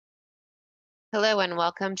Hello and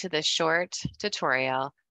welcome to this short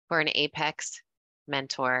tutorial for an Apex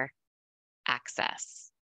Mentor Access.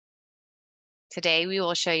 Today we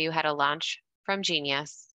will show you how to launch from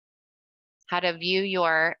Genius, how to view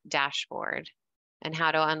your dashboard, and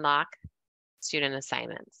how to unlock student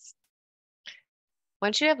assignments.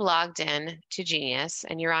 Once you have logged in to Genius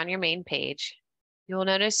and you're on your main page, you will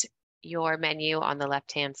notice your menu on the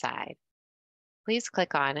left-hand side. Please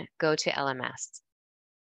click on Go to LMS.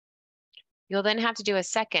 You'll then have to do a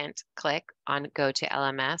second click on Go to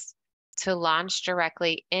LMS to launch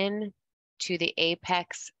directly into the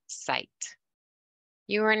Apex site.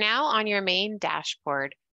 You are now on your main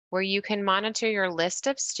dashboard where you can monitor your list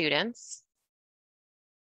of students,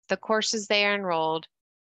 the courses they are enrolled,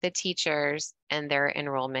 the teachers, and their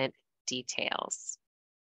enrollment details.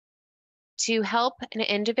 To help an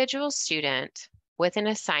individual student with an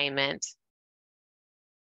assignment,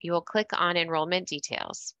 you will click on Enrollment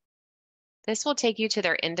Details. This will take you to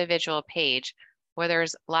their individual page where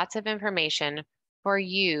there's lots of information for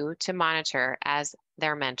you to monitor as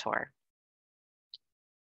their mentor.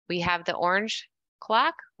 We have the orange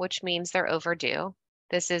clock, which means they're overdue.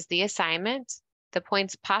 This is the assignment, the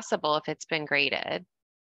points possible if it's been graded,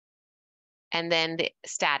 and then the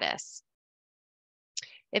status.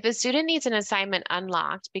 If a student needs an assignment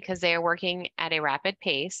unlocked because they are working at a rapid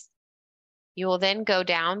pace, you will then go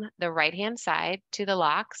down the right-hand side to the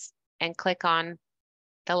locks and click on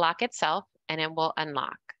the lock itself, and it will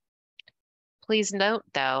unlock. Please note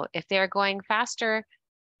though, if they're going faster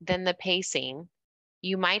than the pacing,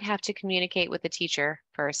 you might have to communicate with the teacher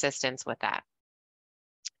for assistance with that.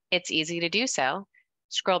 It's easy to do so.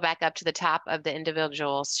 Scroll back up to the top of the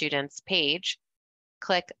individual student's page,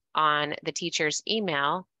 click on the teacher's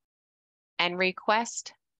email, and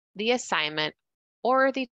request the assignment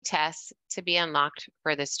or the test to be unlocked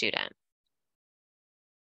for the student.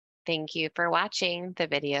 Thank you for watching the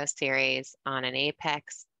video series on an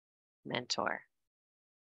Apex Mentor.